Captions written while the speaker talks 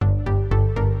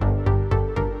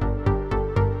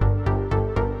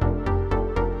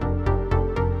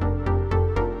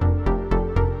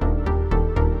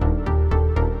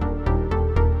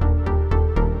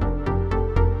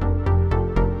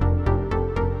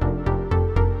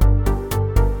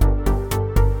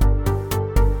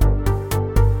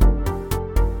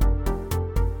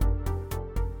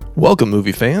Welcome,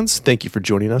 movie fans. Thank you for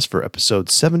joining us for episode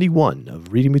 71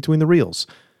 of Reading Between the Reels.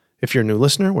 If you're a new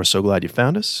listener, we're so glad you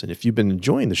found us. And if you've been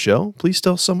enjoying the show, please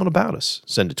tell someone about us.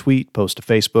 Send a tweet, post to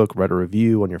Facebook, write a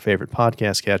review on your favorite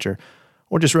podcast catcher,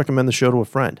 or just recommend the show to a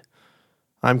friend.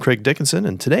 I'm Craig Dickinson,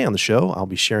 and today on the show, I'll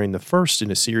be sharing the first in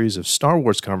a series of Star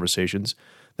Wars conversations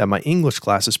that my English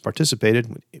classes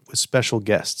participated with special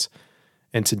guests.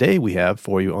 And today we have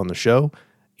for you on the show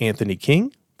Anthony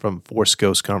King from Force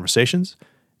Ghost Conversations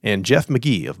and Jeff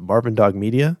McGee of Barb and Dog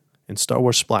Media and Star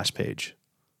Wars Splash Page.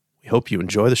 We hope you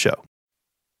enjoy the show.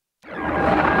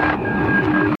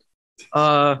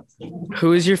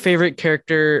 Who is your favorite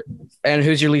character and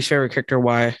who's your least favorite character?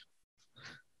 Why?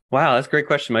 Wow, that's a great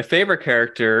question. My favorite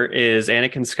character is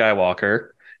Anakin Skywalker.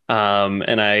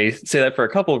 And I say that for a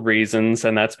couple of reasons.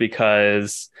 And that's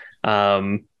because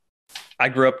I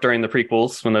grew up during the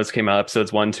prequels when those came out,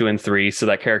 episodes 1, 2, and 3. So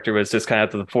that character was just kind of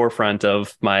at the forefront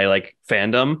of my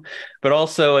fandom. But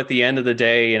also at the end of the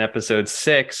day in episode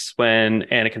 6, when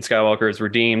Anakin Skywalker is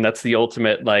redeemed, that's the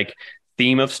ultimate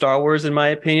theme of Star Wars, in my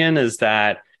opinion, is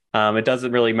that it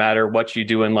doesn't really matter what you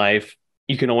do in life.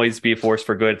 You can always be a force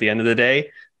for good at the end of the day.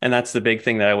 And that's the big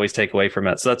thing that I always take away from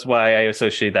it. So that's why I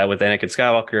associate that with Anakin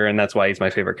Skywalker. And that's why he's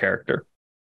my favorite character.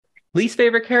 Least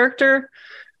favorite character?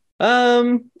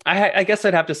 I guess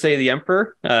I'd have to say the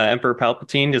Emperor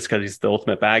Palpatine, just because he's the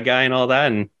ultimate bad guy and all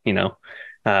that. And,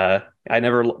 I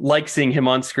never like seeing him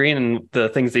on screen and the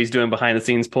things that he's doing behind the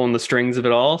scenes, pulling the strings of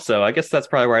it all. So I guess that's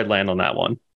probably where I'd land on that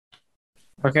one.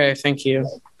 Okay, thank you.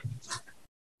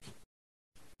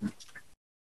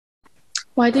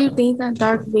 Why do you think that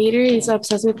Darth Vader is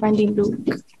obsessed with finding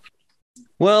Luke?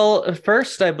 Well,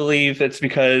 first, I believe it's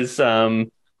because,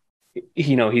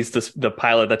 he's the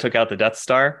pilot that took out the Death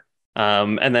Star.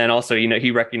 And then also,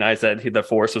 he recognized that the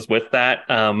Force was with that.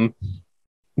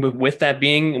 With that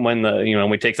being when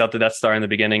when he takes out the Death Star in the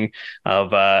beginning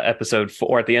of episode 4,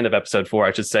 or at the end of episode 4,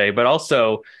 I should say. But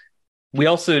also, we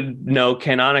also know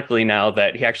canonically now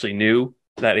that he actually knew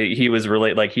that he was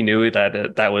related. He knew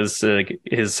that that was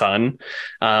his son.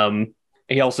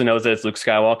 He also knows that it's Luke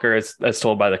Skywalker, as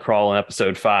told by the Crawl in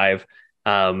episode 5.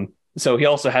 So he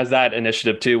also has that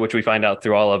initiative too, which we find out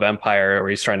through all of Empire, where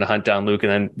he's trying to hunt down Luke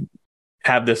and then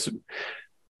have this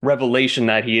revelation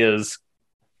that he is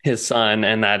his son,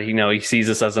 and that he sees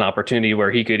this as an opportunity where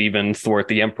he could even thwart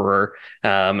the Emperor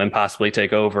and possibly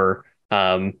take over.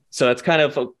 So that's kind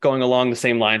of going along the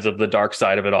same lines of the dark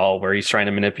side of it all, where he's trying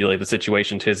to manipulate the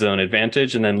situation to his own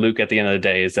advantage. And then Luke, at the end of the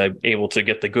day, is able to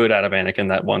get the good out of Anakin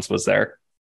that once was there.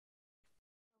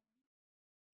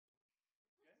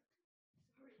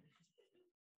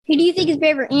 Who do you think is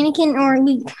braver, Anakin or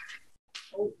Luke?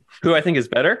 Who I think is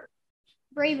better?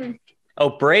 Braver. Oh,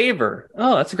 braver.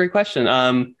 Oh, that's a great question.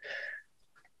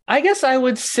 I guess I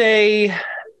would say,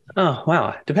 oh,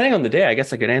 wow. Depending on the day, I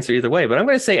guess I could answer either way, but I'm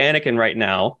going to say Anakin right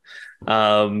now.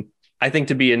 I think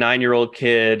to be a 9-year-old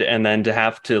kid and then to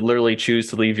have to literally choose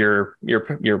to leave your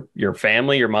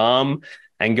family, your mom,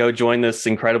 and go join this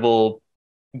incredible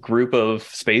group of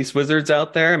space wizards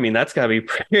out there. I mean, that's got to be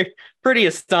pretty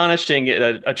astonishing,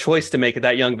 a choice to make at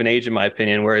that young of an age, in my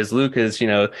opinion. Whereas Luke is,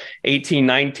 18,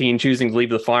 19, choosing to leave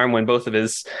the farm when both of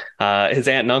his aunt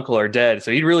and uncle are dead.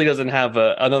 So he really doesn't have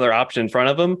another option in front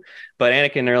of him. But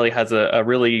Anakin really has a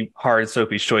really hard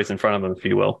Sophie's choice in front of him, if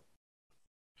you will.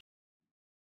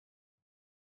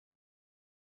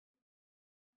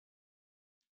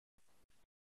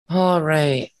 All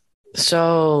right.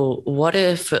 So what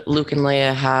if Luke and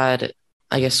Leia had,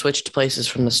 switched places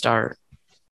from the start?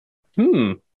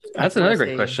 That's another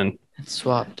great question.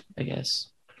 Swapped, I guess.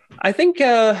 I think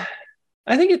it,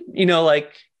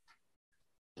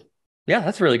 yeah,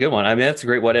 that's a really good one. I mean, that's a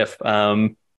great what if.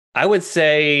 I would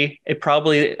say it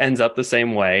probably ends up the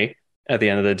same way at the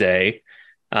end of the day.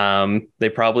 They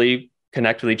probably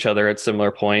connect with each other at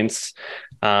similar points.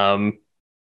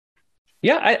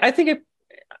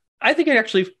 I think it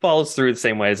actually follows through the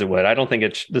same way as it would. I don't think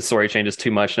the story changes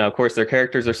too much. Now, of course, their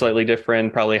characters are slightly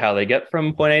different, probably how they get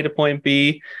from point A to point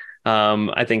B.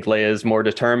 I think Leia is more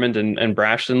determined and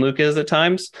brash than Luke is at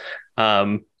times.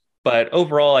 But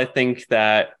overall, I think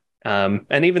that,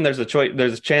 and even there's a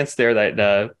chance there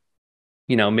that,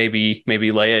 maybe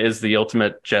Leia is the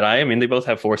ultimate Jedi. I mean, they both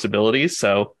have Force abilities.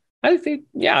 So I think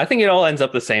it all ends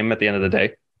up the same at the end of the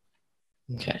day.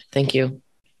 Okay. Thank you.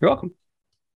 You're welcome.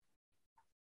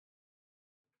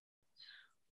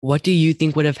 What do you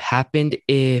think would have happened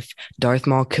if Darth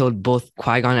Maul killed both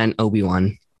Qui-Gon and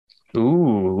Obi-Wan?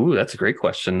 Ooh, that's a great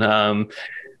question.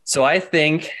 So I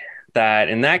think that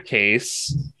in that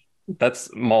case, that's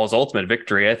Maul's ultimate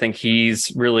victory. I think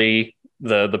he's really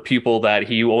the pupil that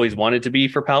he always wanted to be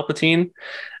for Palpatine.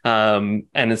 And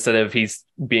instead of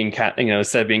being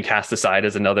cast aside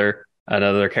as another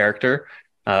character,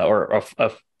 or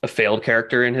a failed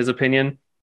character in his opinion.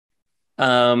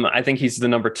 I think he's the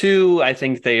number 2. I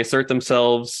think they assert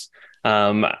themselves.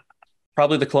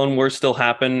 Probably the Clone Wars still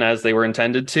happen as they were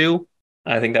intended to.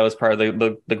 I think that was part of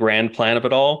the grand plan of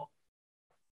it all.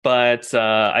 But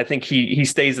I think he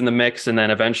stays in the mix, and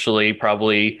then eventually he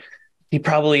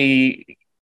probably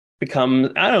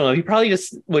become, I don't know, he probably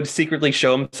just would secretly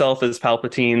show himself as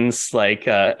Palpatine's like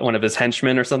one of his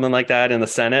henchmen or something like that in the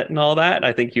Senate and all that.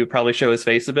 I think he would probably show his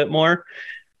face a bit more.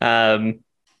 I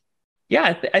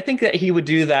think that he would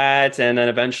do that, and then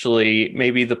eventually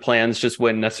maybe the plans just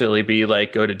wouldn't necessarily be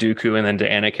like go to Dooku and then to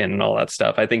Anakin and all that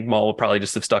stuff. I think Maul would probably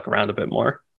just have stuck around a bit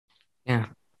more. Yeah.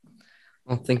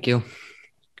 Well, thank you.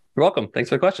 You're welcome. Thanks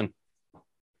for the question.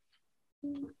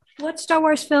 What Star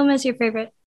Wars film is your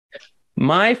favorite?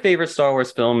 My favorite Star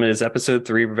Wars film is Episode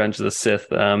 3, Revenge of the Sith.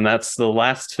 That's the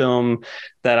last film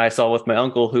that I saw with my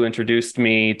uncle, who introduced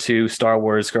me to Star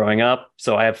Wars growing up.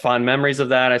 So I have fond memories of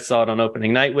that. I saw it on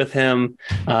opening night with him,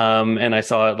 and I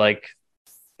saw it like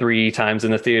 3 times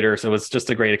in the theater. So it was just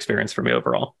a great experience for me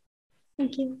overall.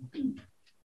 Thank you.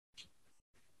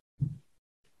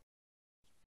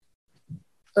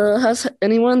 Has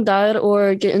anyone died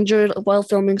or get injured while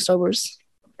filming Star Wars?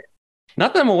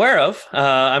 Not that I'm aware of.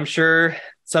 I'm sure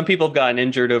some people have gotten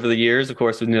injured over the years, of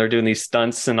course, when they're doing these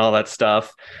stunts and all that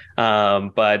stuff.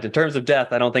 But in terms of death,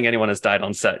 I don't think anyone has died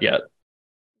on set yet.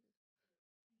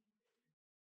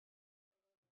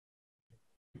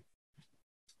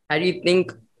 How do you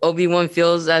think Obi-Wan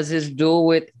feels as his duel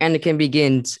with Anakin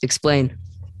begins? Explain.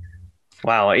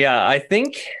 Wow. Yeah, I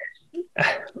think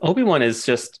Obi-Wan is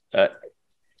just...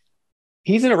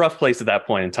 he's in a rough place at that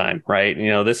point in time, right? You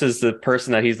know, this is the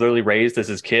person that he's literally raised as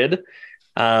his kid.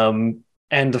 And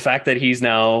the fact that he's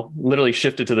now literally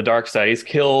shifted to the dark side, he's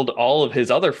killed all of his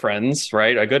other friends,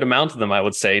 right? A good amount of them, I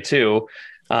would say, too.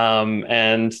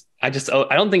 And I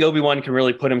don't think Obi-Wan can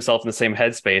really put himself in the same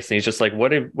headspace. And he's just like,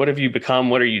 what have you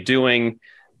become? What are you doing?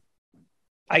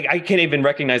 I can't even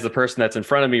recognize the person that's in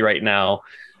front of me right now.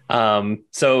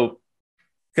 So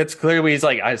it's clearly he's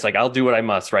like, I'll do what I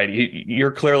must, right?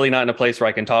 You're clearly not in a place where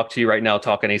I can talk to you right now,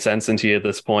 talk any sense into you at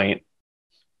this point.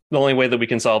 The only way that we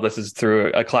can solve this is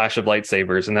through a clash of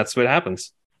lightsabers, and that's what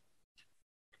happens.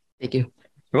 Thank you.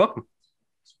 You're welcome.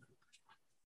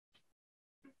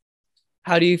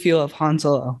 How do you feel of Han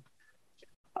Solo?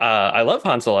 I love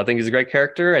Han Solo. I think he's a great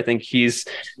character. I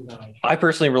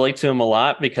personally relate to him a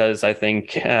lot because I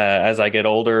think as I get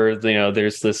older,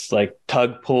 there's this like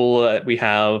tug pull that we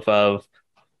have of,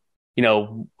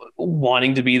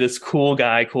 wanting to be this cool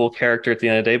guy, cool character at the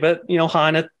end of the day. But,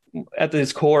 Han at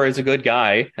his core is a good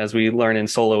guy, as we learn in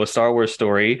Solo, a Star Wars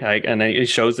story. And it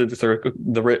shows it through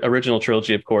the original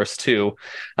trilogy, of course, too,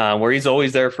 where he's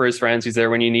always there for his friends. He's there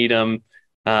when you need him.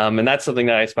 And that's something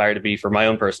that I aspire to be for my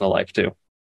own personal life, too.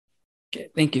 Okay,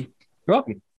 thank you. You're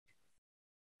welcome.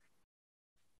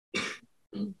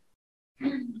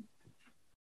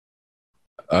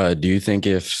 Do you think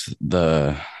if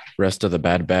the rest of the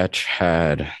Bad Batch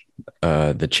had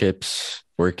the chips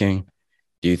working,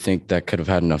 do you think that could have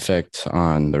had an effect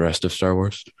on the rest of Star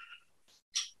Wars?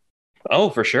 Oh,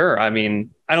 for sure. I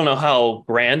mean, I don't know how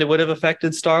grand it would have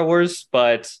affected Star Wars,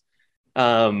 but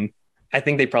I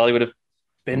think they probably would have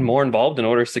been more involved in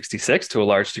Order 66 to a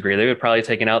large degree. They would have probably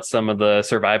taken out some of the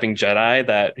surviving Jedi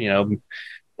that,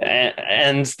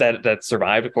 and that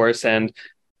survived, of course. And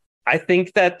I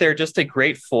think that they're just a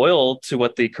great foil to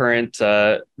what the current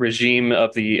regime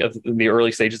of the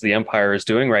early stages of the Empire is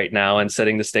doing right now, and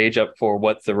setting the stage up for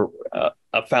what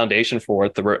a foundation for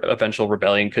what the eventual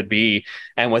rebellion could be.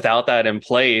 And without that in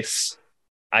place,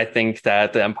 I think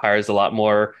that the Empire is a lot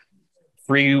more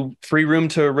free room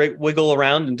to wiggle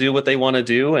around and do what they want to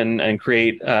do and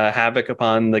create havoc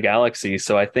upon the galaxy.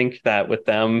 So I think that with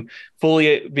them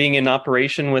fully being in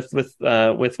operation with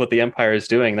what the Empire is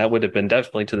doing, that would have been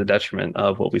definitely to the detriment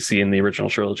of what we see in the original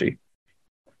trilogy.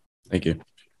 Thank you.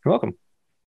 You're welcome.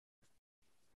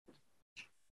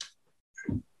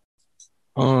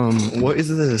 What is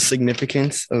the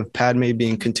significance of Padme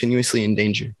being continuously in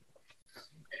danger?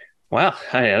 Wow,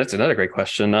 yeah, that's another great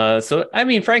question. So, I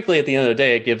mean, frankly, at the end of the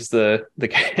day, it gives the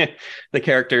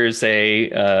characters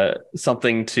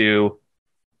something to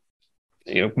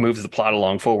moves the plot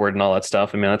along forward and all that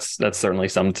stuff. I mean, that's certainly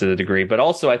some to the degree, but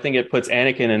also I think it puts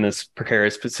Anakin in this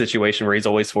precarious situation where he's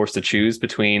always forced to choose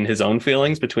between his own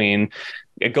feelings, between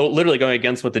literally going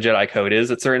against what the Jedi code is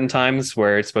at certain times,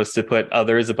 where it's supposed to put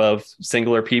others above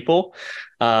singular people.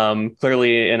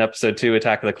 Clearly in episode 2,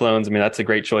 Attack of the Clones, I mean, that's a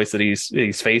great choice that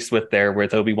he's faced with there,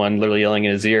 with Obi-Wan literally yelling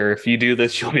in his ear, if you do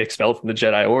this, you'll be expelled from the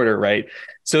Jedi Order, right?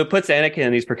 So it puts Anakin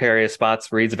in these precarious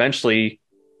spots where he's eventually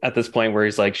at this point where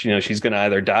he's like, she's going to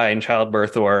either die in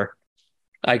childbirth or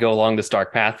I go along this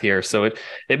dark path here. So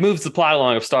it moves the plot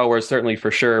along of Star Wars, certainly, for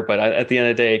sure. But at the end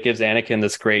of the day, it gives Anakin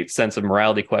this great sense of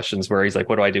morality questions where he's like,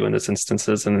 what do I do in this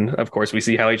instances? And of course, we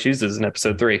see how he chooses in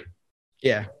episode 3.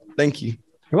 Yeah. Thank you.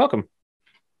 You're welcome.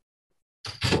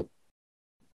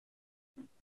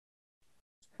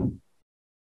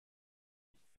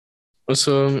 What's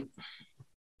up?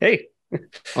 Hey.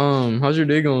 How's your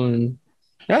day going?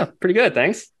 Yeah, pretty good,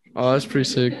 thanks. Oh, that's pretty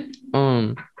sick.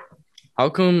 How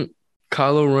come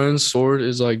Kylo Ren's sword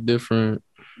is like different?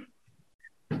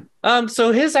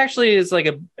 So his actually is like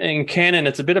in canon,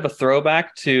 it's a bit of a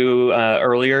throwback to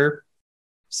earlier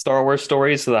Star Wars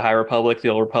stories, so the High Republic, the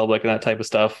Old Republic, and that type of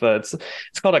stuff. It's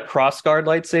called a crossguard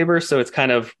lightsaber, so it's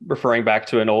kind of referring back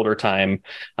to an older time,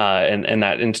 and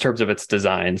that in terms of its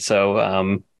design. So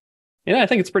I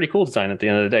think it's pretty cool design at the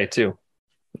end of the day too.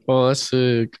 Oh, that's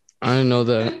sick. I didn't know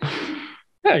that.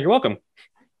 Yeah, you're welcome.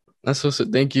 That's so sick.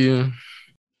 Thank you.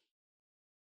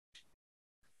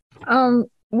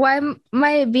 Why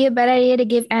might it be a bad idea to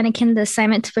give Anakin the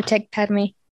assignment to protect Padme?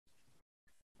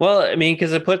 Well, I mean,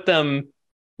 because it put them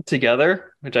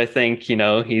together, which I think, he's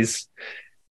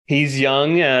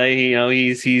young,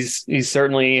 he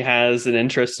certainly has an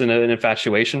interest and an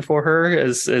infatuation for her,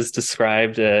 as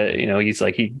described.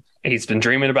 He's been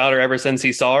dreaming about her ever since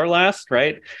he saw her last,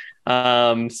 right?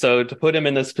 So to put him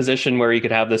in this position where he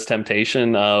could have this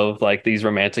temptation of like these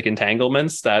romantic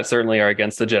entanglements that certainly are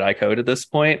against the Jedi code at this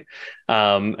point,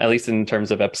 at least in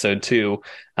terms of episode 2,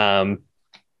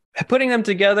 putting them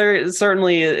together is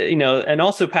certainly, and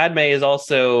also Padme is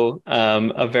also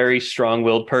a very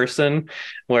strong-willed person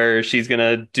where she's going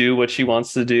to do what she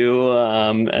wants to do.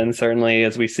 And certainly,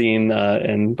 as we've seen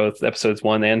in both episodes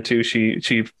 1 and 2,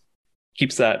 she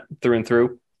keeps that through and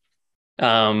through.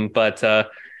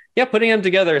 Yeah, putting them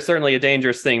together is certainly a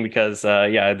dangerous thing because,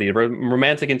 the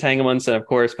romantic entanglements. And of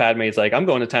course, Padme's like, I'm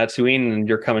going to Tatooine and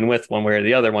you're coming with, one way or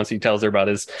the other, once he tells her about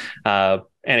his,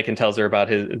 Anakin tells her about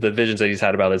the visions that he's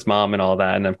had about his mom and all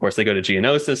that. And of course, they go to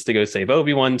Geonosis to go save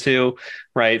Obi-Wan too,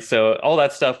 right? So all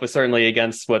that stuff was certainly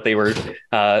against what they were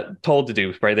told to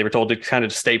do, right? They were told to kind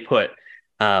of stay put.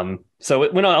 So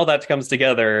when all that comes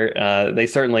together, they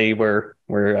certainly were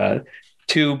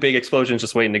two big explosions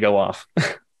just waiting to go off.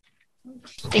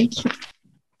 Thank you.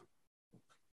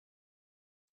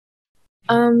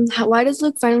 Why does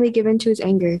Luke finally give in to his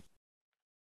anger?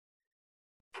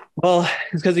 Well,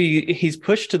 it's because he's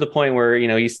pushed to the point where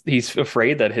he's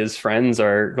afraid that his friends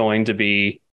are going to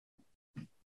be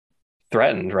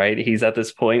threatened. Right? He's at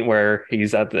this point where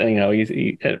he's at he's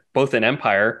both in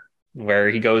Empire, where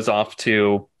he goes off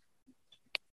to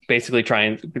basically try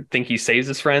and think he saves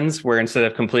his friends, where instead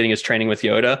of completing his training with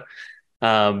Yoda,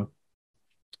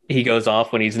 he goes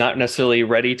off when he's not necessarily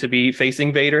ready to be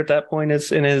facing Vader at that point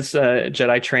in his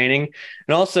Jedi training.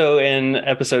 And also in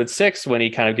episode 6, when he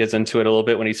kind of gets into it a little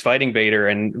bit, when he's fighting Vader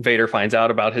and Vader finds out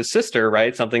about his sister,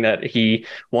 right? Something that he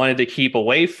wanted to keep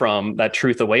away from, that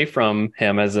truth away from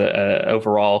him as a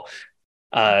overall.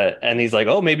 And he's like,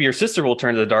 oh, maybe your sister will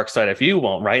turn to the dark side if you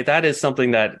won't, right? That is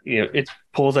something that, it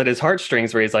pulls at his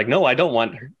heartstrings, where he's like, no, I don't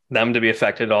want them to be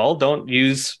affected at all. Don't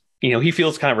use, he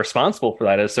feels kind of responsible for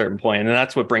that at a certain point. And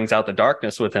that's what brings out the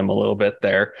darkness with him a little bit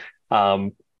there.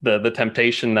 The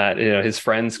temptation that, his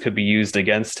friends could be used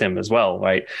against him as well,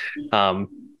 right?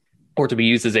 Or to be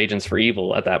used as agents for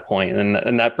evil at that point.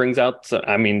 And that brings out,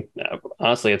 I mean,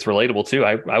 honestly, it's relatable too.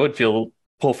 I would feel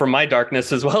pull from my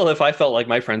darkness as well if I felt like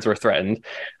my friends were threatened.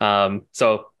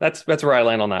 So that's where I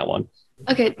land on that one.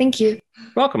 Okay, thank you.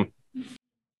 Welcome.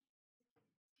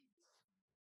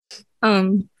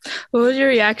 What was your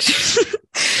reaction?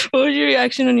 What was your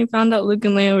reaction when you found out Luke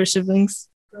and Leia were siblings?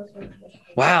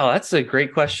 Wow, that's a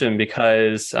great question,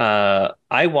 because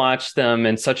I watched them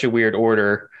in such a weird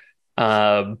order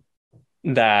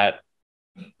that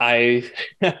I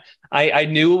I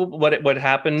knew what would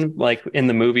happen like in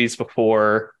the movies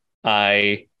before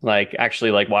I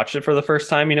actually watched it for the first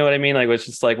time. You know what I mean? Like, it was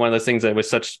just like one of those things that was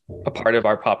such a part of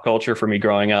our pop culture for me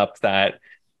growing up that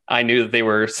I knew that they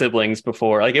were siblings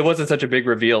before. Like, it wasn't such a big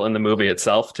reveal in the movie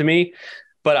itself to me,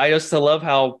 but I just love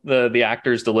how the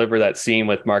actors deliver that scene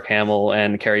with Mark Hamill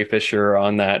and Carrie Fisher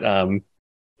on that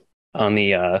on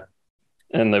the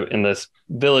in this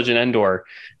village in Endor,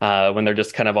 when they're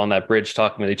just kind of on that bridge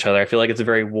talking with each other. I feel like it's a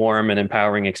very warm and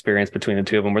empowering experience between the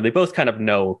two of them, where they both kind of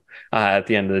know at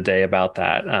the end of the day about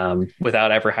that,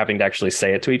 without ever having to actually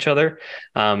say it to each other.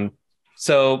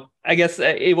 So I guess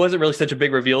it wasn't really such a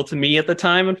big reveal to me at the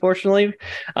time, unfortunately.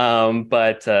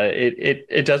 But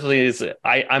it definitely is.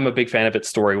 I'm a big fan of it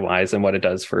story wise and what it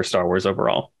does for Star Wars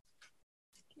overall.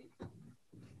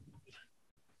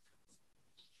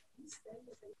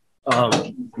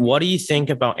 What do you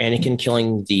think about Anakin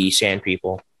killing the Sand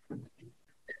People?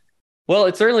 Well,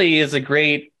 it certainly is a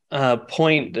great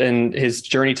point in his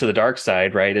journey to the dark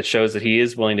side, right? It shows that he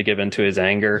is willing to give into his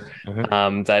anger,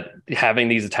 that having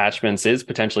these attachments is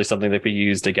potentially something that could be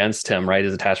used against him, right?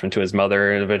 His attachment to his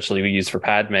mother and eventually be used for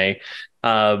Padme.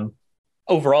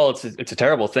 Overall, it's a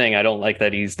terrible thing. I don't like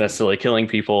that he's necessarily killing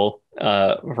people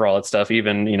for all that stuff,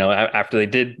 even, after they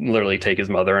did literally take his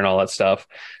mother and all that stuff.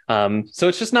 So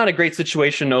it's just not a great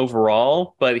situation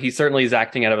overall, but he certainly is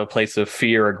acting out of a place of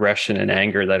fear, aggression, and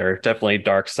anger that are definitely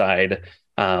dark side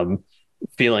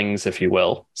feelings, if you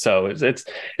will. So it's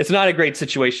not a great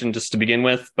situation just to begin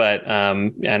with, but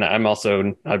and I'm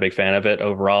also not a big fan of it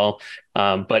overall.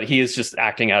 But he is just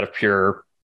acting out of pure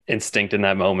instinct in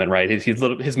that moment, right?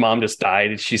 His mom just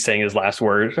died. She's saying her last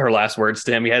words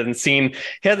to him. He hasn't seen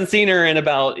her in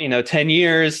about 10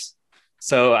 years.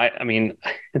 So I mean,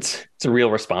 it's a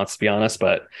real response, to be honest,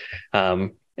 but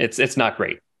it's not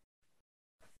great.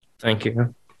 Thank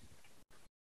you.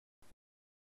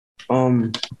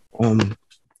 Why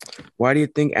do you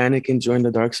think Anakin joined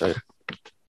the dark side?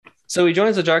 So he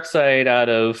joins the dark side out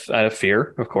of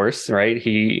fear, of course, right?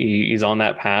 He's on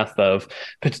that path of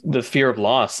the fear of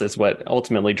loss is what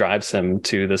ultimately drives him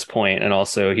to this point, and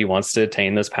also he wants to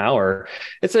attain this power.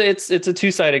 It's a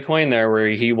two-sided coin there, where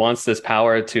he wants this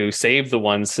power to save the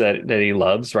ones that he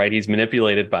loves, right? He's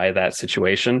manipulated by that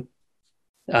situation.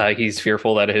 He's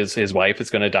fearful that his wife is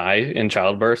going to die in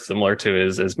childbirth, similar to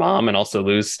his mom, and also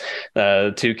lose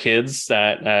 2 kids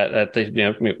that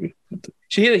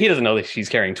he doesn't know that she's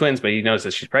carrying twins, but he knows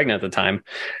that she's pregnant at the time.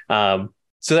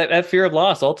 So that fear of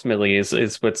loss ultimately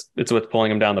is what's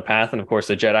pulling him down the path. And of course,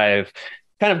 the Jedi have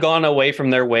kind of gone away from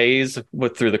their ways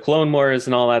through the Clone Wars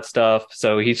and all that stuff.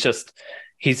 So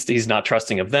he's not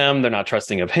trusting of them. They're not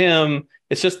trusting of him.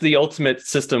 It's just the ultimate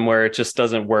system where it just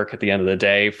doesn't work at the end of the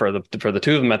day for the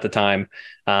two of them at the time.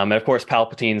 And of course,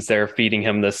 Palpatine's there feeding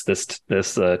him this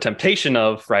temptation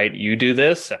of, right, you do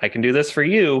this, I can do this for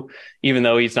you, even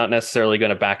though he's not necessarily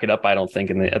going to back it up. I don't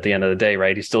think at the end of the day,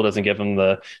 right? He still doesn't give him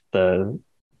the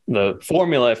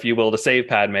formula, if you will, to save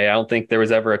Padme. I don't think there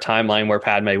was ever a timeline where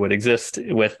Padme would exist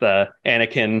with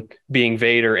Anakin being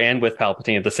Vader and with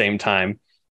Palpatine at the same time.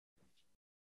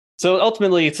 So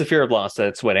ultimately, it's a fear of loss.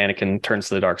 That's what Anakin turns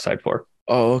to the dark side for.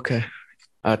 Oh, okay.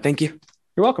 Thank you.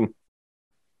 You're welcome.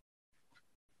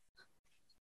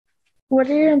 What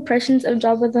are your impressions of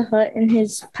Jabba the Hutt in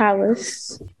his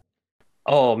palace?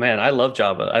 Oh man, I love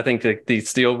Jabba. I think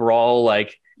the overall,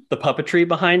 like, the puppetry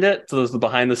behind it, so those the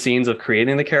behind the scenes of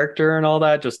creating the character and all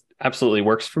that, just absolutely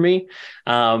works for me.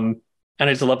 And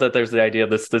I just love that there's the idea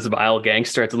of this vile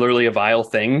gangster. It's literally a vile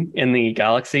thing in the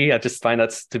galaxy. I just find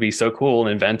that to be so cool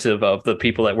and inventive of the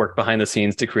people that work behind the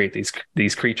scenes to create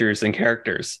these creatures and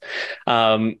characters.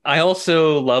 I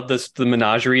also love the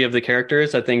menagerie of the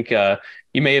characters. I think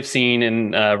you may have seen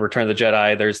in Return of the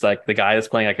Jedi, there's like the guy that's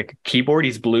playing like a keyboard.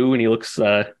 He's blue and he looks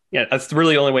that's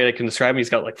really the only way I can describe him. He's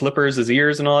got like flippers, his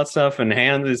ears and all that stuff, and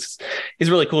hands. He's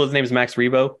really cool. His name is Max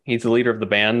Rebo. He's the leader of the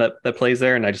band that plays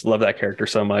there, and I just love that character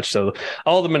so much. So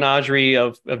all the menagerie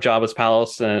of Jabba's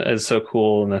palace is so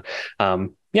cool, and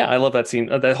I love that scene.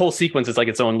 That whole sequence is like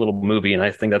its own little movie, and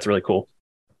I think that's really cool.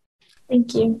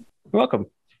 Thank you. You're welcome.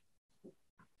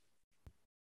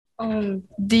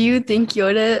 Do you think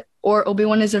Yoda or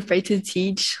Obi-Wan is afraid to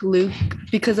teach Luke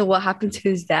because of what happened to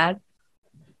his dad?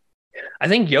 I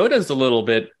think Yoda's a little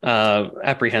bit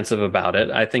apprehensive about it.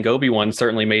 I think Obi-Wan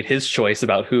certainly made his choice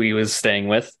about who he was staying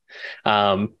with.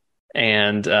 I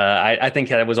think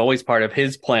that was always part of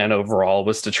his plan overall,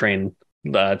 was to train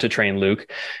Luke.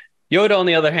 Yoda, on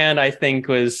the other hand, I think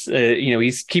was,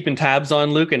 he's keeping tabs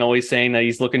on Luke and always saying that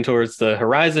he's looking towards the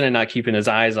horizon and not keeping his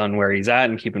eyes on where he's at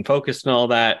and keeping focused and all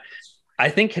that. I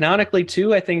think canonically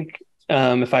too,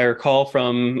 if I recall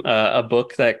from a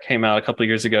book that came out a couple of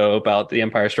years ago about The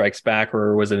Empire Strikes Back,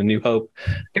 or was it A New Hope?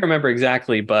 I can't remember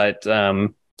exactly, but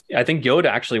I think Yoda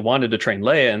actually wanted to train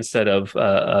Leia instead of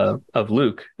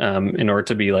Luke in order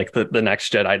to be like the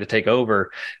next Jedi to take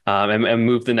over and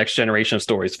move the next generation of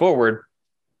stories forward.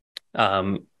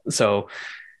 But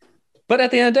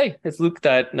at the end of the day, it's Luke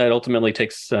that ultimately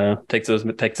takes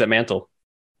that mantle.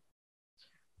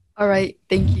 All right,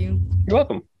 thank you. You're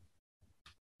welcome.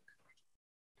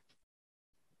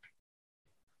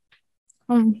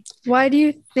 Why do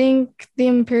you think the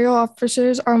Imperial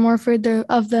officers are more afraid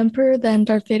of the Emperor than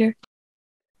Darth Vader?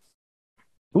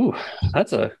 Ooh,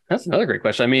 that's another great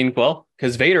question. I mean, well,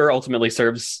 because Vader ultimately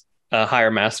serves a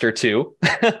higher master too,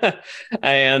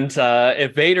 and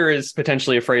if Vader is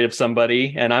potentially afraid of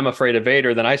somebody, and I'm afraid of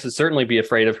Vader, then I should certainly be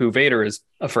afraid of who Vader is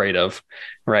afraid of,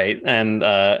 right? And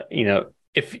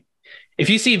if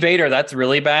you see Vader, that's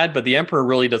really bad, but the Emperor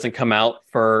really doesn't come out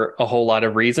for a whole lot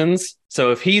of reasons.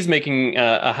 So if he's making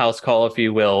a house call, if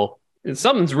you will,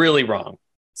 something's really wrong.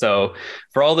 So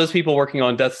for all those people working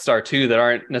on Death Star 2 that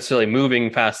aren't necessarily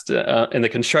moving fast in the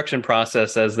construction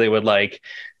process as they would like,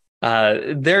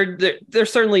 they're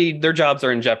certainly, their jobs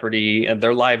are in jeopardy and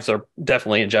their lives are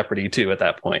definitely in jeopardy too at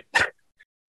that point.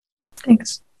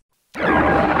 Thanks. Good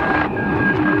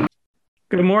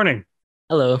morning.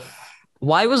 Hello.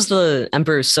 Why was the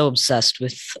Emperor so obsessed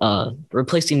with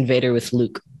replacing Vader with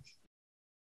Luke?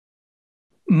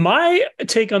 My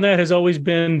take on that has always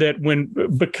been that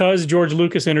because George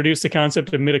Lucas introduced the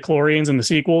concept of midichlorians in the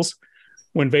sequels,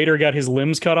 when Vader got his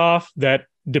limbs cut off, that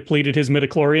depleted his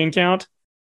midichlorian count.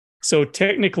 So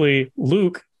technically,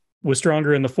 Luke was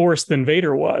stronger in the Force than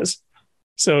Vader was.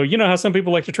 So you know how some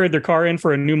people like to trade their car in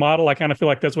for a new model? I kind of feel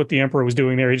like that's what the Emperor was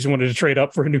doing there. He just wanted to trade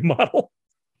up for a new model.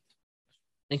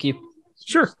 Thank you.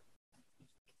 Sure.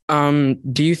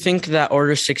 Do you think that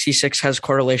Order 66 has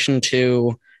correlation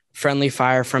to friendly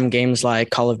fire from games like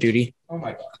Call of Duty? Oh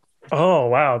my God. Oh,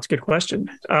 wow. It's a good question.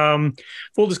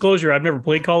 Full disclosure, I've never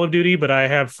played Call of Duty, but I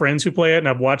have friends who play it and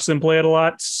I've watched them play it a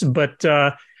lot. But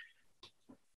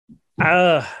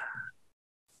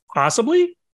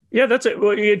possibly. Yeah, that's it.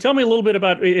 Well, tell me a little bit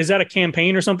about, is that a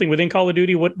campaign or something within Call of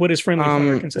Duty? What is friendly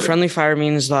fire considered? Friendly fire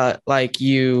means that like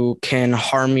you can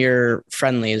harm your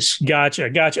friendlies.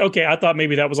 Gotcha. Okay, I thought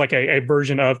maybe that was like a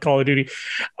version of Call of Duty.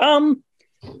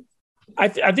 I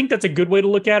think that's a good way to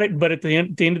look at it. But at the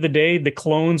end of the day, the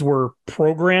clones were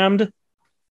programmed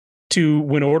to,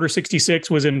 when Order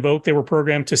 66 was invoked, they were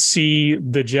programmed to see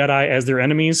the Jedi as their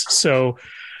enemies. So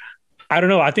I don't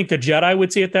know. I think the Jedi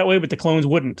would see it that way, but the clones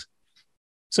wouldn't.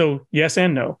 So yes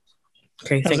and no.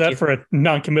 Okay, how's that for a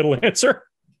non-committal answer?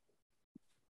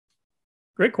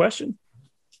 Great question.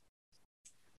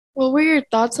 What were your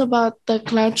thoughts about the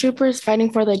clone troopers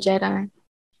fighting for the Jedi?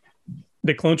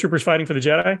 The clone troopers fighting for the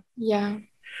Jedi? Yeah.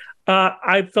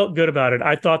 I felt good about it.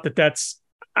 I thought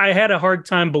I had a hard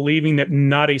time believing that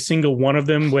not a single one of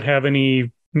them would have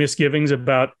any misgivings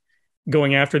about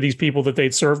going after these people that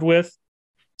they'd served with.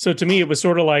 So to me, it was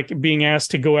sort of like being asked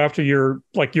to go after your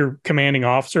commanding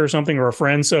officer or something, or a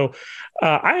friend. So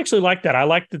I actually liked that. I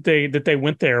liked that they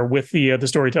went there with the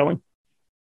storytelling.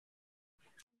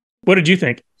 What did you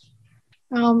think?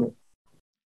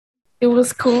 It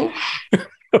was cool.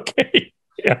 Okay.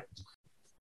 Yeah.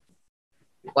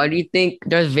 Why do you think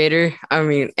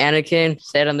Anakin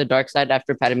stayed on the dark side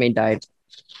after Padme died?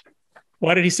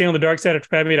 Why did he stay on the dark side after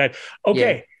Padme died?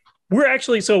 Okay. Yeah. We're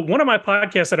actually, so one of my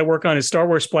podcasts that I work on is Star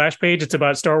Wars Splash Page. It's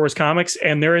about Star Wars comics.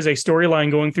 And there is a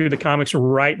storyline going through the comics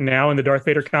right now in the Darth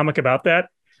Vader comic about that.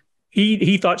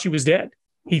 He thought she was dead.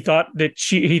 He thought that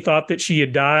she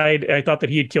had died. I thought that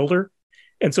he had killed her.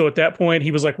 And so at that point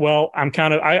he was like, well, I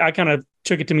kind of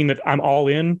took it to mean that I'm all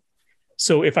in.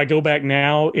 So if I go back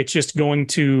now, it's just going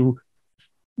to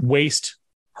waste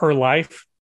her life.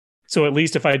 So at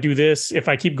least if I do this, if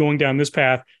I keep going down this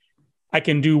path, I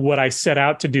can do what I set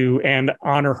out to do and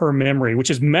honor her memory, which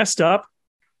is messed up.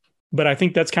 But I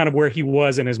think that's kind of where he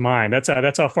was in his mind.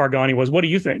 That's how far gone he was. What do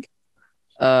you think?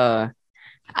 I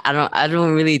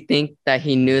don't really think that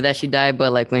he knew that she died,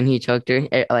 but like when he choked her,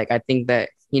 I think that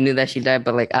he knew that she died,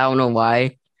 but like I don't know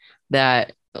why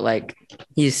that like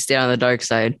he stayed on the dark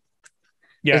side.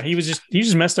 Yeah, he was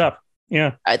just messed up.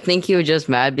 Yeah. I think he was just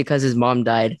mad because his mom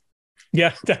died.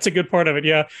 Yeah, that's a good part of it.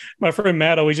 Yeah, my friend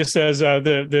Matt always just says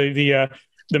the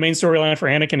main storyline for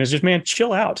Anakin is just, man,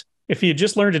 chill out. If he had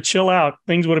just learned to chill out,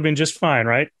 things would have been just fine,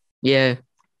 right? Yeah.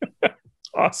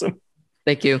 Awesome.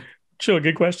 Thank you. Sure,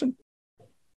 good question.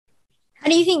 How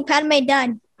do you think Padme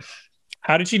died?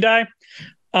 How did she die?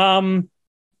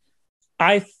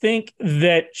 I think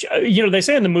that they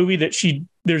say in the movie that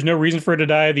there's no reason for her to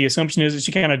die. The assumption is that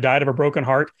she kind of died of a broken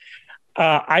heart.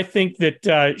 I think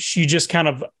that she just kind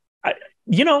of.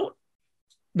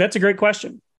 That's a great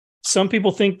question. Some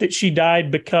people think that she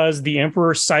died because the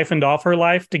Emperor siphoned off her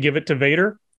life to give it to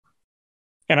Vader.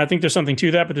 And I think there's something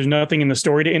to that, but there's nothing in the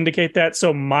story to indicate that.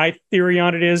 So my theory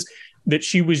on it is that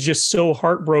she was just so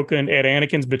heartbroken at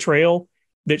Anakin's betrayal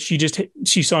that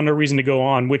she saw no reason to go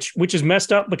on, which is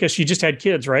messed up because she just had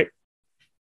kids, right?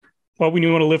 Why wouldn't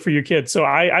you want to live for your kids? So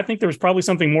I think there was probably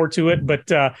something more to it,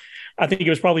 but I think it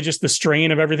was probably just the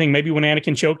strain of everything. Maybe when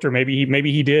Anakin choked her, maybe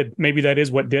he did. Maybe that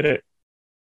is what did it.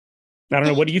 I don't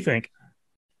know. What do you think?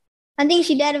 I think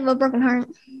she died of a broken heart.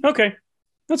 Okay,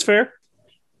 that's fair.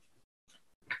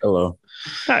 Hello.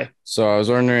 Hi. So I was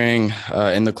wondering,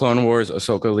 in the Clone Wars,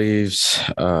 Ahsoka leaves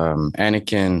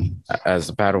Anakin as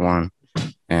the Padawan,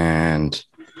 and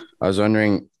I was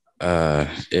wondering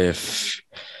if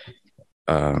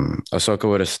Ahsoka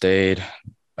would have stayed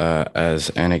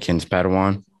as Anakin's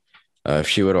Padawan, if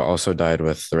she would have also died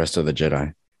with the rest of the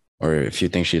Jedi, or if you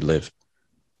think she'd live.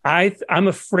 I'm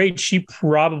afraid she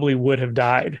probably would have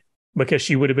died because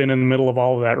she would have been in the middle of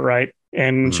all of that, right?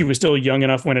 And she was still young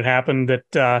enough when it happened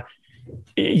that,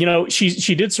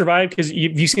 she did survive because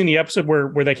you seen the episode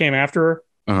where they came after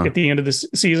her at the end of this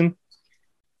season?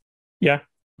 Yeah.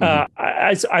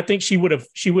 I think she would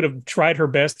have tried her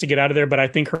best to get out of there, but I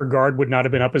think her guard would not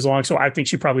have been up as long. So I think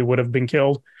she probably would have been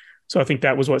killed. So I think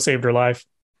that was what saved her life.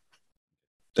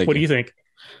 What do you think?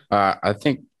 I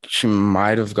think she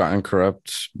might have gotten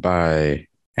corrupt by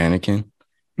Anakin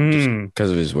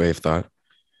because of his way of thought.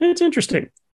 It's interesting.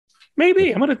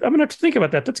 Maybe I'm gonna have to think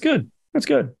about that. That's good.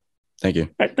 Thank you. All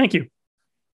right, thank you.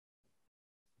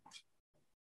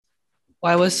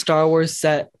 Why was Star Wars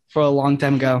set for a long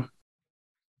time ago?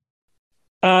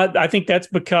 I think that's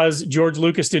because George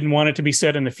Lucas didn't want it to be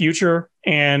set in the future,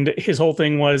 and his whole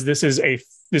thing was this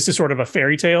is sort of a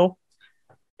fairy tale,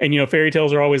 and fairy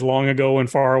tales are always long ago and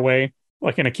far away,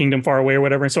 like in a kingdom far away or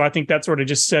whatever. And so I think that sort of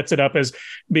just sets it up as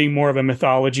being more of a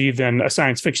mythology than a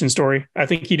science fiction story. I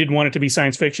think he didn't want it to be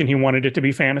science fiction; he wanted it to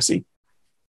be fantasy.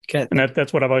 Okay, and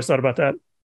that's what I've always thought about that.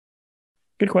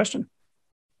 Good question.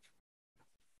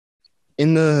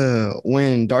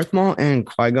 When Darth Maul and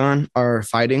Qui-Gon are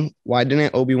fighting, why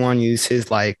didn't Obi-Wan use his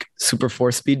super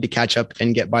force speed to catch up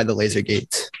and get by the laser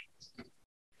gates?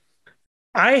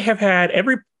 I have had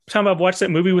every time I've watched that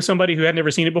movie with somebody who had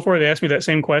never seen it before, they asked me that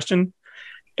same question.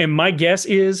 And my guess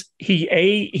is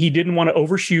he didn't want to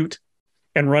overshoot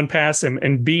and run past him.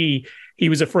 And B, he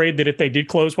was afraid that if they did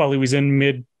close while he was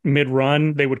in mid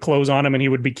run, they would close on him and he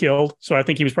would be killed. So I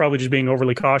think he was probably just being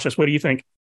overly cautious. What do you think?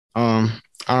 I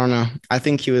don't know. I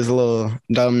think he was a little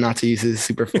dumb not to use his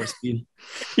super force speed.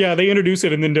 Yeah, they introduce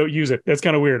it and then don't use it. That's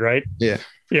kind of weird, right? Yeah.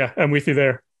 Yeah, I'm with you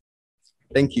there.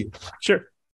 Thank you. Sure.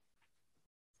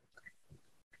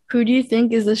 Who do you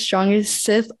think is the strongest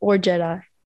Sith or Jedi?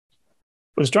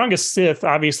 The strongest Sith,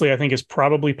 obviously, I think is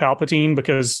probably Palpatine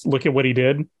because look at what he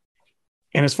did.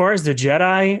 And as far as the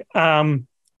Jedi,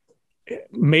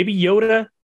 maybe Yoda.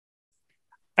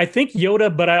 I think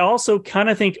Yoda, but I also kind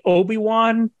of think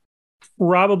Obi-Wan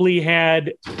probably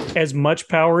had as much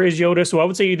power as Yoda. So I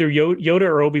would say either Yoda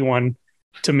or Obi-Wan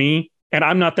to me. And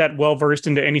I'm not that well versed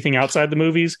into anything outside the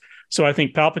movies. So I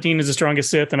think Palpatine is the strongest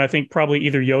Sith, and I think probably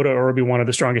either Yoda or Obi-Wan are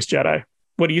the strongest Jedi.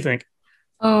 What do you think?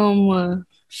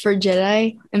 For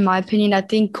Jedi, in my opinion, I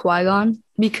think Qui-Gon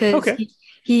because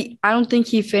he I don't think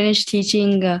he finished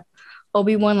teaching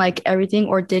Obi-Wan everything,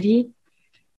 or did he?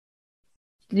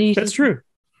 That's true.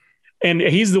 And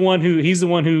he's the one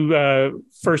who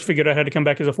first figured out how to come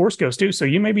back as a Force ghost too. So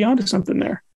you may be onto something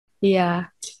there. Yeah.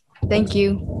 Thank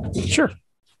you. Sure.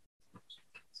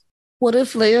 What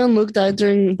if Leia and Luke died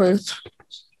during birth?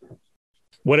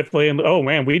 What if Leia? Oh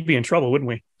man, we'd be in trouble, wouldn't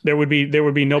we? There would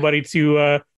be nobody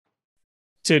to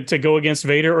go against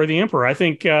Vader or the Emperor. I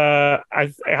think I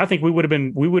think we would have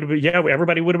been. Yeah,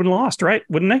 everybody would have been lost, right?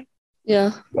 Wouldn't they?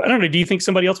 Yeah. I don't know. Do you think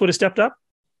somebody else would have stepped up?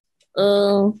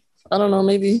 I don't know.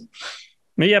 Maybe.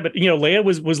 Yeah, but Leia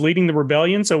was leading the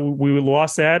rebellion, so we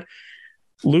lost that.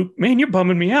 Luke, man, you're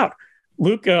bumming me out.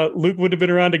 Luke would have been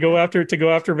around to go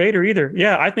after Vader either.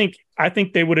 Yeah, I think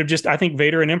they would have just. I think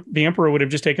Vader and the Emperor would have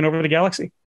just taken over the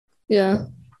galaxy. Yeah.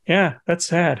 Yeah, that's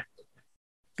sad.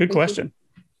 Good question.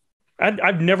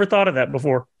 I've never thought of that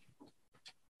before.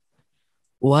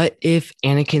 What if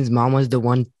Anakin's mom was the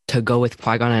one to go with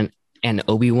Qui-Gon and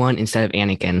Obi-Wan instead of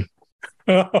Anakin?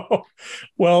 Oh,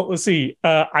 well, let's see.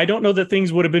 I don't know that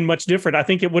things would have been much different. I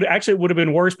think it would have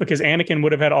been worse because Anakin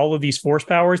would have had all of these Force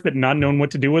powers, but not known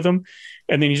what to do with them.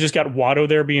 And then you just got Watto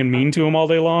there being mean to him all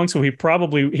day long. So he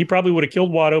probably would have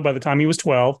killed Watto by the time he was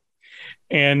 12.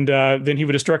 And then he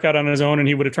would have struck out on his own and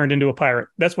he would have turned into a pirate.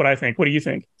 That's what I think. What do you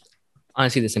think?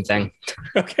 Honestly, the same thing.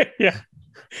 Okay. Yeah.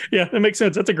 Yeah, that makes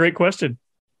sense. That's a great question.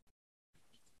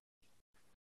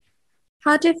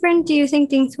 How different do you think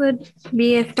things would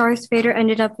be if Darth Vader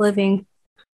ended up living?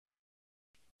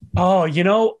 Oh,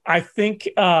 I think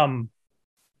if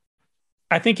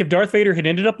Darth Vader had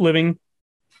ended up living,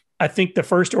 I think the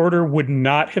First Order would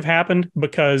not have happened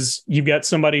because you've got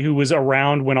somebody who was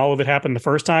around when all of it happened the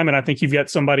first time. And I think you've got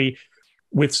somebody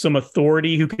with some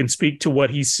authority who can speak to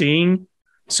what he's seeing.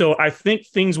 So I think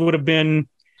things would have been,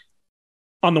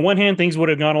 on the one hand, things would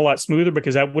have gone a lot smoother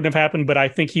because that wouldn't have happened. But I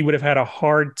think he would have had a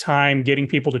hard time getting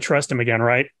people to trust him again,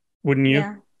 right? Wouldn't you?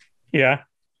 Yeah. Yeah.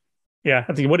 Yeah.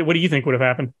 I think, what do you think would have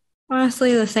happened?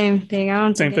 Honestly, the same thing. I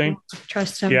don't Same think thing. anyone would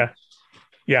trust him. Yeah.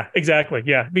 Yeah, exactly.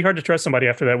 Yeah. It'd be hard to trust somebody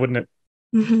after that, wouldn't it?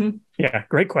 Mhm. Yeah.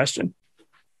 Great question.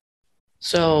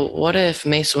 So, what if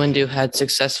Mace Windu had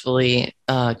successfully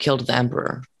killed the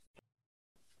Emperor?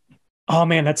 Oh,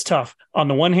 man, that's tough. On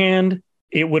the one hand,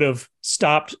 it would have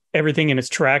stopped everything in its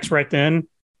tracks right then.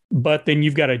 But then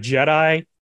you've got a Jedi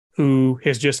who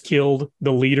has just killed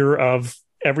the leader of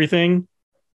everything.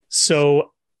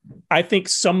 So I think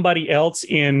somebody else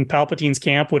in Palpatine's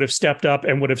camp would have stepped up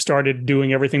and would have started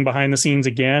doing everything behind the scenes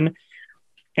again.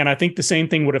 And I think the same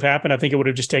thing would have happened. I think it would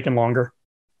have just taken longer.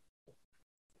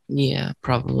 Yeah,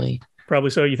 probably.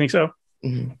 Probably so. You think so?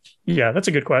 Mm-hmm. Yeah, that's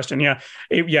a good question. Yeah.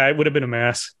 It would have been a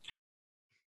mess.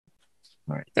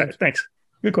 All right. Thanks.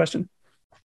 Good question.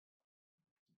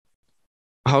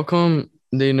 How come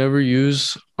they never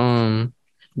use that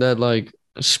like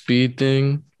speed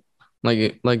thing,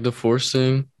 like the force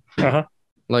thing,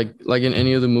 like in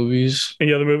any of the movies?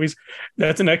 Any other movies?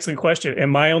 That's an excellent question.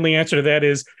 And my only answer to that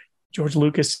is George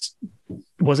Lucas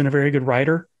wasn't a very good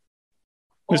writer.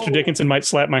 Mr. Dickinson might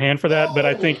slap my hand for that, but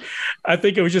I think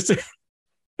it was just.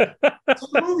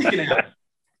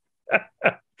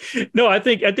 No, I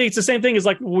think it's the same thing as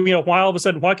like, why all of a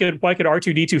sudden, why could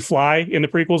R2D2 fly in the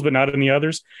prequels but not in the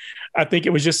others? I think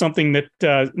it was just something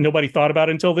that nobody thought about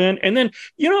until then. And then,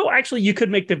 actually you could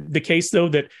make the case though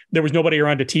that there was nobody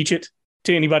around to teach it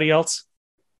to anybody else.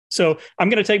 So I'm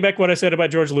going to take back what I said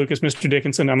about George Lucas, Mr.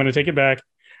 Dickinson. I'm going to take it back.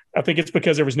 I think it's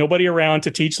because there was nobody around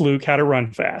to teach Luke how to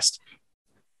run fast.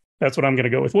 That's what I'm going to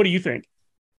go with. What do you think?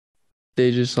 They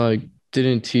just like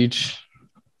didn't teach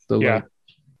the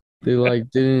they like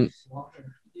didn't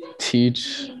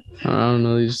teach. I don't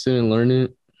know. They just didn't learn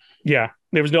it. Yeah,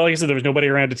 there was like I said, there was nobody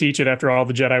around to teach it after all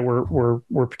the Jedi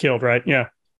were killed. Right? Yeah,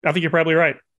 I think you're probably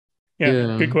right.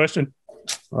 Yeah. Good question.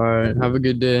 All right. Have a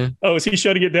good day. Oh, is he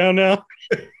shutting it down now?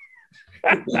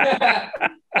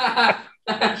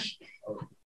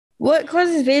 What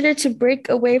causes Vader to break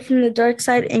away from the dark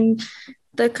side and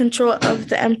the control of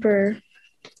the Emperor?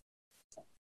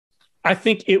 I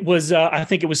think it was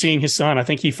seeing his son. I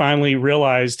think he finally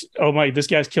realized, this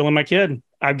guy's killing my kid.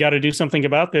 I've got to do something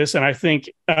about this. And I think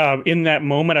in that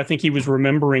moment, I think he was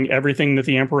remembering everything that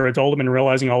the Emperor had told him and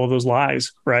realizing all of those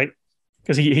lies, right?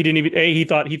 Because he didn't even, he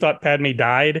thought Padme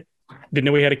died, didn't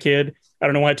know he had a kid. I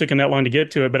don't know why it took him that long to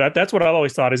get to it, but that's what I've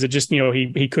always thought, is it just,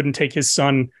 he couldn't take his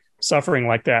son suffering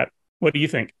like that. What do you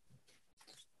think?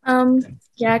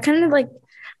 Yeah, kind of like,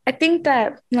 I think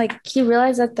that like he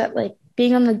realized that like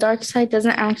being on the dark side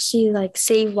doesn't actually like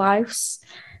save lives.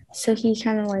 So he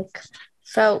kind of like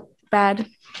felt bad.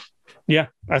 Yeah,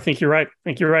 I think you're right.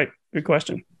 Good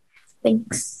question.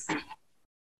 Thanks.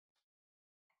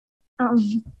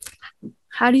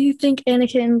 How do you think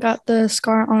Anakin got the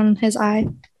scar on his eye?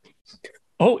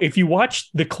 Oh, if you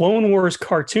watch the Clone Wars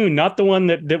cartoon, not the one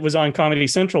that was on Comedy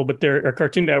Central, but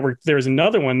Cartoon Network, there's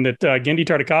another one that Gendy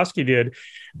Tartakovsky did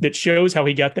that shows how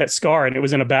he got that scar. And it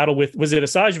was in a battle with, was it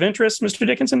Asajj Ventress, Mr.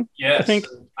 Dickinson? Yes. I think.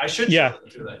 I should yeah.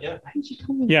 do that. Yeah.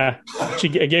 Yeah. She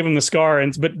gave him the scar.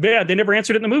 But they never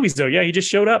answered it in the movies, though. Yeah, he just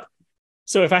showed up.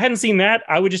 So if I hadn't seen that,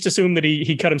 I would just assume that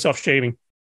he cut himself shaving.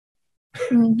 I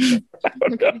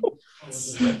don't know.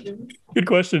 Good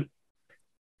question.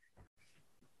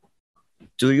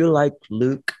 Do you like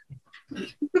Luke?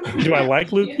 Do I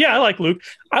like Luke? Yeah, I like Luke.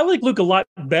 I like Luke a lot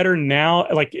better now.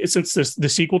 Like since the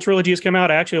sequel trilogy has come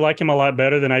out, I actually like him a lot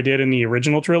better than I did in the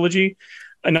original trilogy.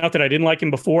 And not that I didn't like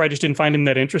him before, I just didn't find him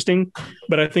that interesting.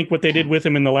 But I think what they did with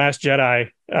him in The Last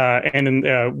Jedi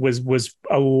was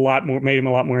a lot more, made him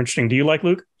a lot more interesting. Do you like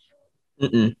Luke?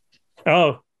 Mm-mm.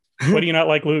 Oh, what do you not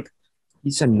like Luke?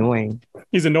 He's annoying.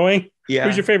 He's annoying? Yeah.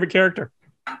 Who's your favorite character?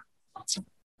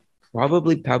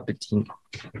 Probably Palpatine.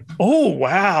 Oh,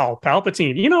 wow.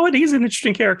 Palpatine. You know what? He's an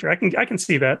interesting character. I can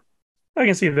see that. I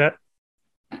can see that.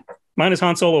 Mine is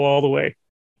Han Solo all the way.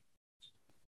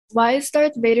 Why is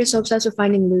Darth Vader so obsessed with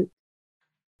finding Luke?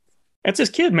 That's his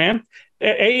kid, man.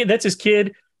 That's his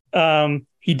kid.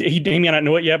 He may not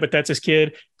know it yet, but that's his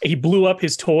kid. He blew up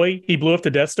his toy. He blew up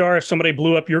the Death Star. If somebody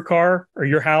blew up your car or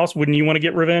your house, wouldn't you want to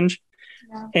get revenge?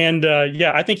 Yeah. And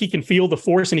I think he can feel the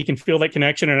Force and he can feel that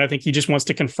connection. And I think he just wants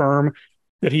to confirm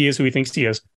that he is who he thinks he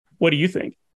is. What do you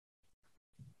think?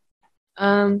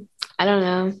 I don't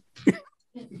know.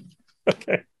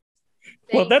 Okay.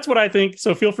 Well, that's what I think.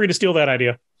 So feel free to steal that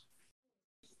idea.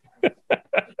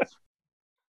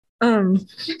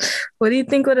 What do you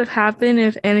think would have happened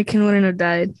if Anakin wouldn't have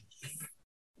died?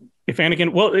 If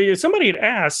Anakin, well, somebody had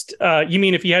asked, you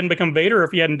mean if he hadn't become Vader or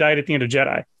if he hadn't died at the end of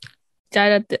Jedi?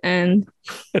 Died at the end.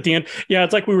 At the end, yeah,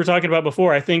 it's like we were talking about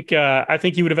before. I think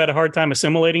he would have had a hard time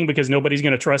assimilating because nobody's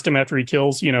going to trust him after he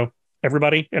kills,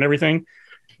 everybody and everything.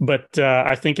 But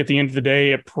I think at the end of the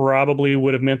day, it probably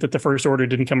would have meant that the First Order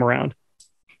didn't come around.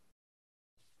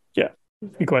 Yeah,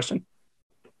 good question.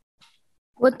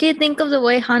 What do you think of the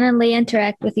way Han and Leia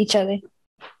interact with each other?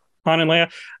 Han and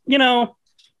Leia,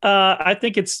 I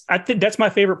think that's my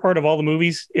favorite part of all the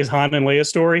movies is Han and Leia's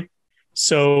story.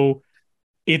 So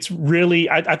it's really,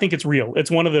 I think it's real. It's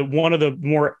one of the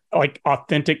more like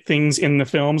authentic things in the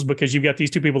films because you've got these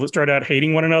two people that start out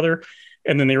hating one another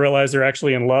and then they realize they're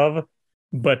actually in love.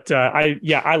 But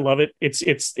I love it.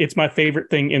 It's my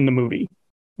favorite thing in the movie.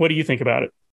 What do you think about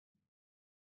it?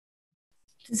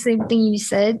 The same thing you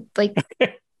said, like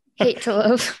hate to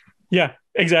love. Yeah,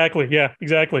 exactly. Yeah,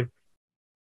 exactly.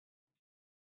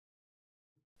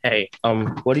 Hey,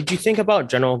 what did you think about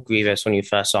General Grievous when you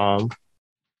first saw him?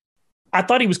 I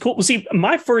thought he was cool. Well, see,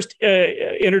 my first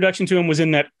introduction to him was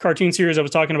in that cartoon series I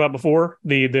was talking about before,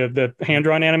 the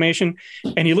hand-drawn animation.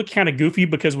 And he looked kind of goofy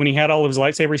because when he had all of his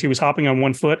lightsabers, he was hopping on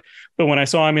one foot. But when I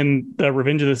saw him in the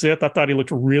Revenge of the Sith, I thought he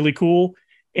looked really cool.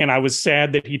 And I was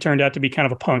sad that he turned out to be kind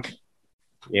of a punk.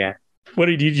 Yeah. What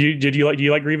did you like? Do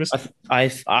you like Grievous? I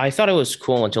thought it was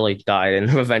cool until he died in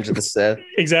Revenge of the Sith.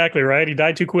 Exactly, right? He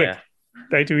died too quick. Yeah.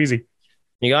 Died too easy.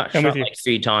 He got shot like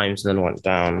 3 times and then went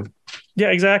down. Yeah,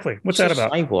 exactly. What's that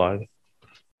about? Cyborg.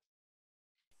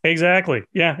 Exactly.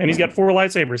 Yeah, and he's got 4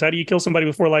 lightsabers. How do you kill somebody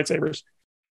with 4 lightsabers?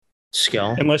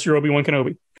 Skill. Unless you're Obi-Wan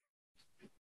Kenobi.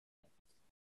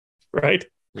 Right?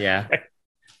 Yeah.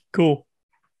 Cool.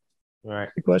 All right.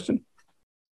 Good question.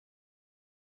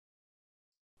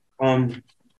 Why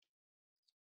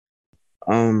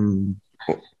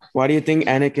do you think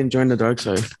Anakin joined the dark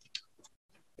side?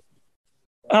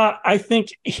 I think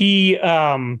he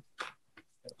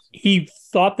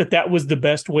thought that was the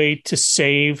best way to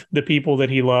save the people that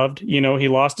he loved. He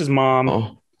lost his mom.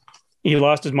 Oh. He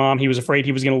lost his mom. He was afraid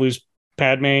he was going to lose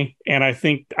Padme, and I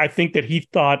think that he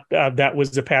thought that was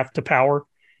the path to power.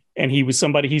 And he's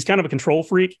kind of a control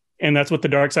freak, and that's what the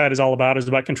dark side is all about, is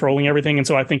about controlling everything. And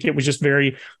so I think it was just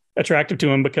very attractive to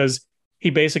him because he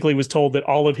basically was told that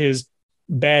all of his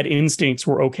bad instincts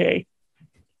were okay.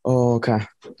 Oh, okay.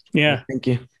 Yeah. Thank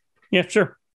you. Yeah,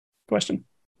 sure. Question.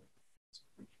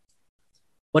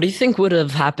 What do you think would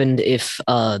have happened if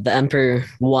the Emperor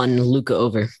won Luke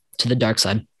over to the dark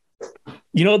side?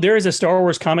 There is a Star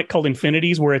Wars comic called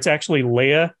Infinities where it's actually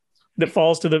Leia that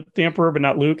falls to the Emperor, but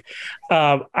not Luke.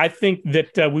 I think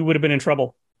that we would have been in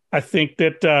trouble. I think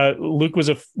that Luke was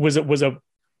a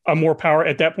more power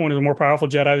at that point, was a more powerful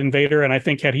Jedi than Vader, and I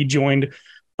think had he joined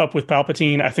up with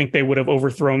Palpatine, I think they would have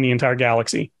overthrown the entire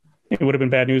galaxy. It would have been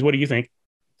bad news. What do you think?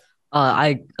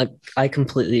 I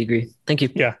completely agree. Thank you.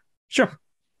 Yeah, sure.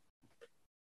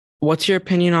 What's your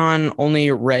opinion on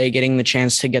only Rey getting the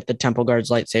chance to get the Temple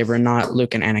Guard's lightsaber and not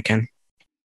Luke and Anakin?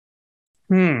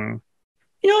 You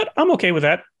know what? I'm okay with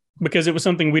that because it was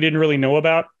something we didn't really know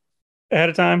about ahead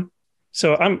of time.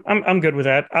 So I'm good with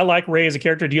that. I like Rey as a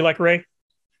character. Do you like Rey?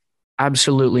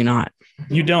 Absolutely not.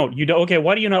 You don't. Okay.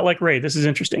 Why do you not like Rey? This is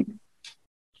interesting.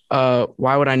 Why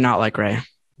would I not like Rey?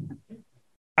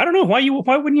 I don't know. Why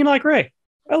wouldn't you like Rey?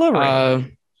 I love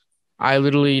Rey. I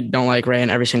literally don't like Rey in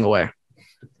every single way.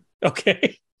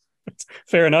 Okay.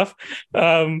 Fair enough.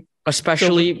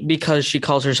 Especially because she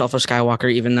calls herself a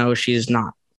Skywalker, even though she's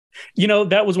not.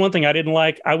 That was one thing I didn't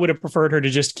like. I would have preferred her to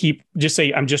just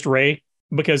say, I'm just Rey,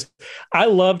 because I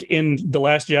loved in The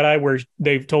Last Jedi where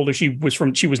they told her she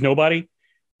was nobody.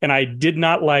 And I did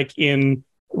not like in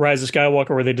Rise of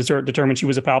Skywalker where they determined she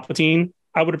was a Palpatine.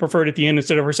 I would have preferred at the end,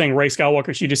 instead of her saying Rey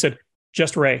Skywalker, she just said,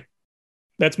 just Rey.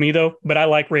 That's me though. But I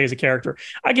like Rey as a character.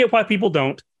 I get why people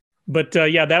don't. But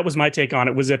yeah, that was my take on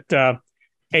it, was that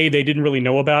they didn't really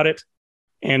know about it.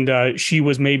 And she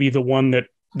was maybe the one that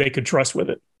they could trust with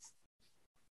it.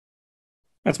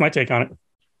 That's my take on it.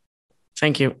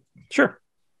 Thank you. Sure.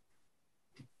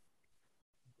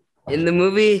 In the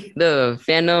movie, The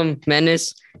Phantom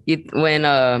Menace, when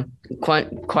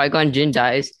Qui-Gon Jinn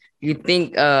dies, you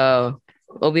think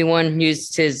Obi-Wan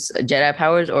used his Jedi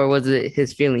powers, or was it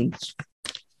his feelings?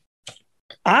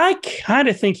 I kind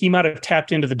of think he might have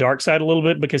tapped into the dark side a little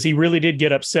bit, because he really did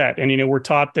get upset. And, we're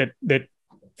taught that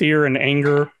fear and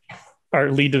anger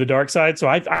lead to the dark side. So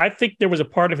I think there was a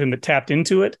part of him that tapped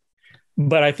into it.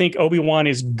 But I think Obi-Wan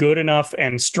is good enough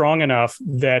and strong enough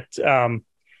that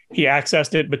he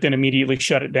accessed it, but then immediately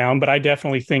shut it down. But I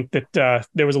definitely think that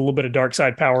there was a little bit of dark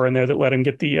side power in there that let him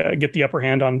get the upper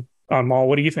hand on Maul.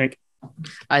 What do you think?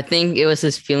 I think it was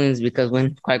his feelings because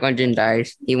when Qui-Gon Jinn died,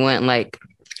 he went like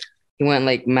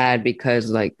mad because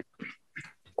like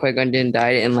Qui-Gon Jinn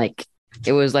died and like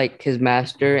it was like his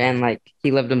master and like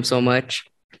he loved him so much.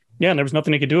 Yeah, and there was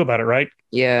nothing he could do about it, right?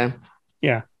 Yeah.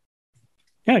 Yeah.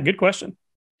 Yeah, good question.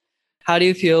 How do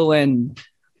you feel when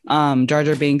Jar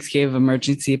Jar Binks gave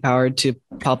emergency power to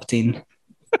Palpatine?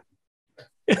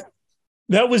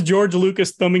 That was George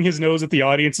Lucas thumbing his nose at the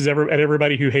audiences at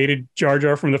everybody who hated Jar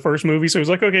Jar from the first movie. So he was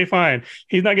like, okay, fine.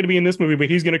 He's not going to be in this movie, but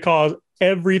he's going to cause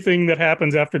everything that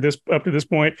happens up to this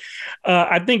point.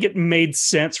 I think it made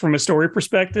sense from a story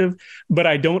perspective, but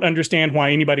I don't understand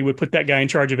why anybody would put that guy in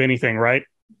charge of anything, right?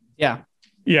 Yeah.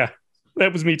 Yeah,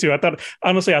 that was me too. I thought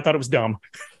it was dumb,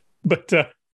 but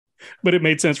it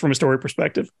made sense from a story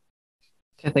perspective.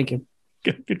 Okay, thank you.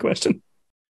 Good question.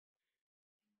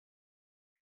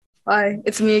 Hi,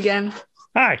 it's me again.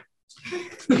 Hi.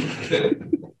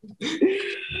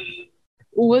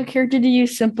 What character do you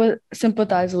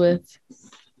sympathize with?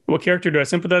 What character do I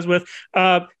sympathize with?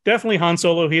 Definitely Han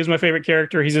Solo. He is my favorite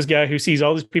character. He's this guy who sees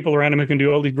all these people around him who can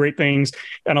do all these great things,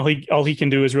 and all he can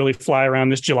do is really fly around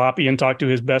this jalopy and talk to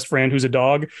his best friend who's a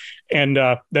dog, and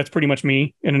that's pretty much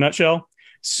me in a nutshell.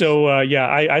 So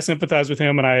I sympathize with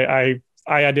him, and I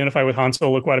identify with Han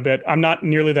Solo quite a bit. I'm not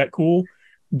nearly that cool,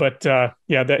 but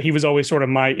that he was always sort of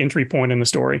my entry point in the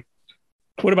story.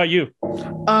 What about you?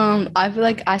 I feel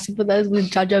like I sympathize with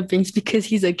Jar Jar Binks because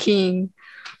he's a king.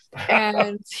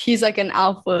 And he's like an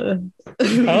alpha.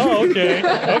 Oh,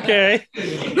 okay.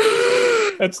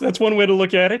 That's one way to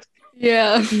look at it.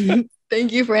 Yeah.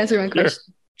 Thank you for answering my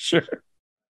question. Sure.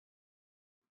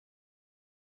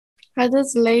 How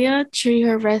does Leia treat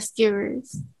her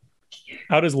rescuers?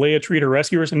 How does Leia treat her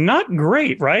rescuers? Not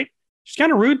great, right? She's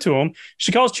kind of rude to them.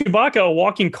 She calls Chewbacca a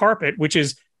walking carpet, which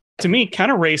is, to me,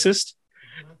 kind of racist.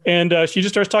 And she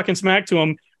just starts talking smack to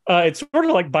him. It's sort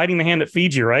of like biting the hand that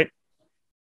feeds you, right?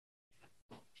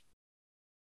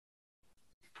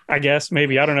 I guess,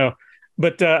 maybe. I don't know.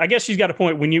 But I guess she's got a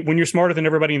point. When you're smarter than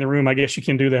everybody in the room, I guess you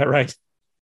can do that, right?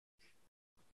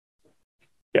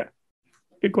 Yeah.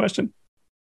 Good question.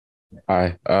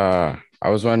 Hi. I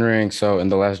was wondering, so in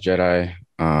The Last Jedi,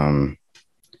 Kylo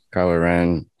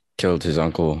Ren killed his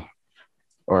uncle,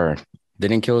 or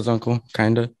didn't kill his uncle,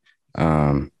 kind of.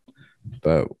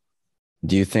 But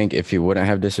do you think if he wouldn't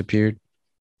have disappeared,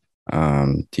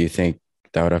 do you think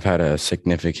that would have had a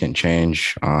significant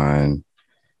change on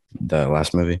the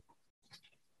last movie?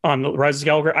 On the Rise of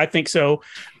Skywalker? I think so.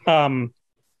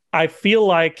 I feel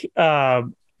like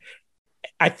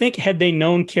I think had they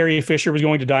known Carrie Fisher was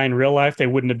going to die in real life, they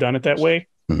wouldn't have done it that way.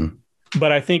 Mm-hmm.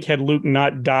 But I think had Luke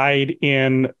not died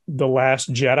in The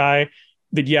Last Jedi,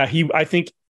 that I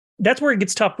think that's where it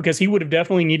gets tough, because he would have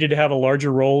definitely needed to have a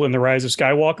larger role in The Rise of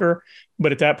Skywalker.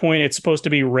 But at that point, it's supposed to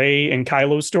be Rey and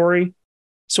Kylo's story.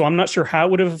 So I'm not sure how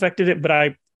it would have affected it, but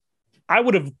I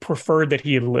would have preferred that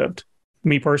he had lived.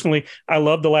 Me personally, I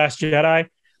love The Last Jedi.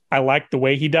 I liked the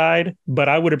way he died, but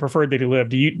I would have preferred that he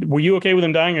lived. Were you okay with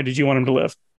him dying, or did you want him to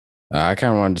live? I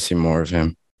kind of wanted to see more of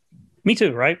him. Me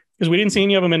too, right? Because we didn't see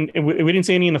any of them, and we didn't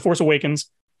see any in The Force Awakens.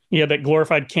 He had that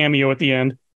glorified cameo at the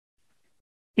end.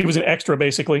 He was an extra,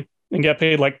 basically, and got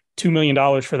paid like $2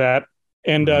 million for that.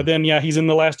 And then, he's in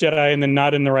The Last Jedi and then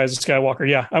not in The Rise of Skywalker.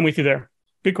 Yeah, I'm with you there.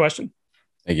 Good question.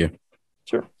 Thank you.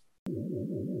 Sure.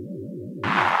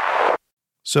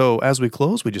 So as we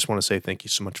close, we just want to say thank you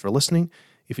so much for listening.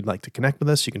 If you'd like to connect with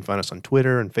us, you can find us on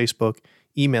Twitter and Facebook.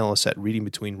 Email us at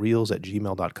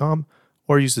readingbetweenreels@gmail.com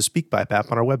or use the SpeakPipe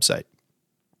app on our website.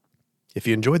 If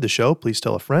you enjoyed the show, please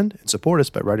tell a friend and support us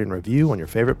by writing a review on your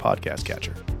favorite podcast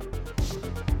catcher.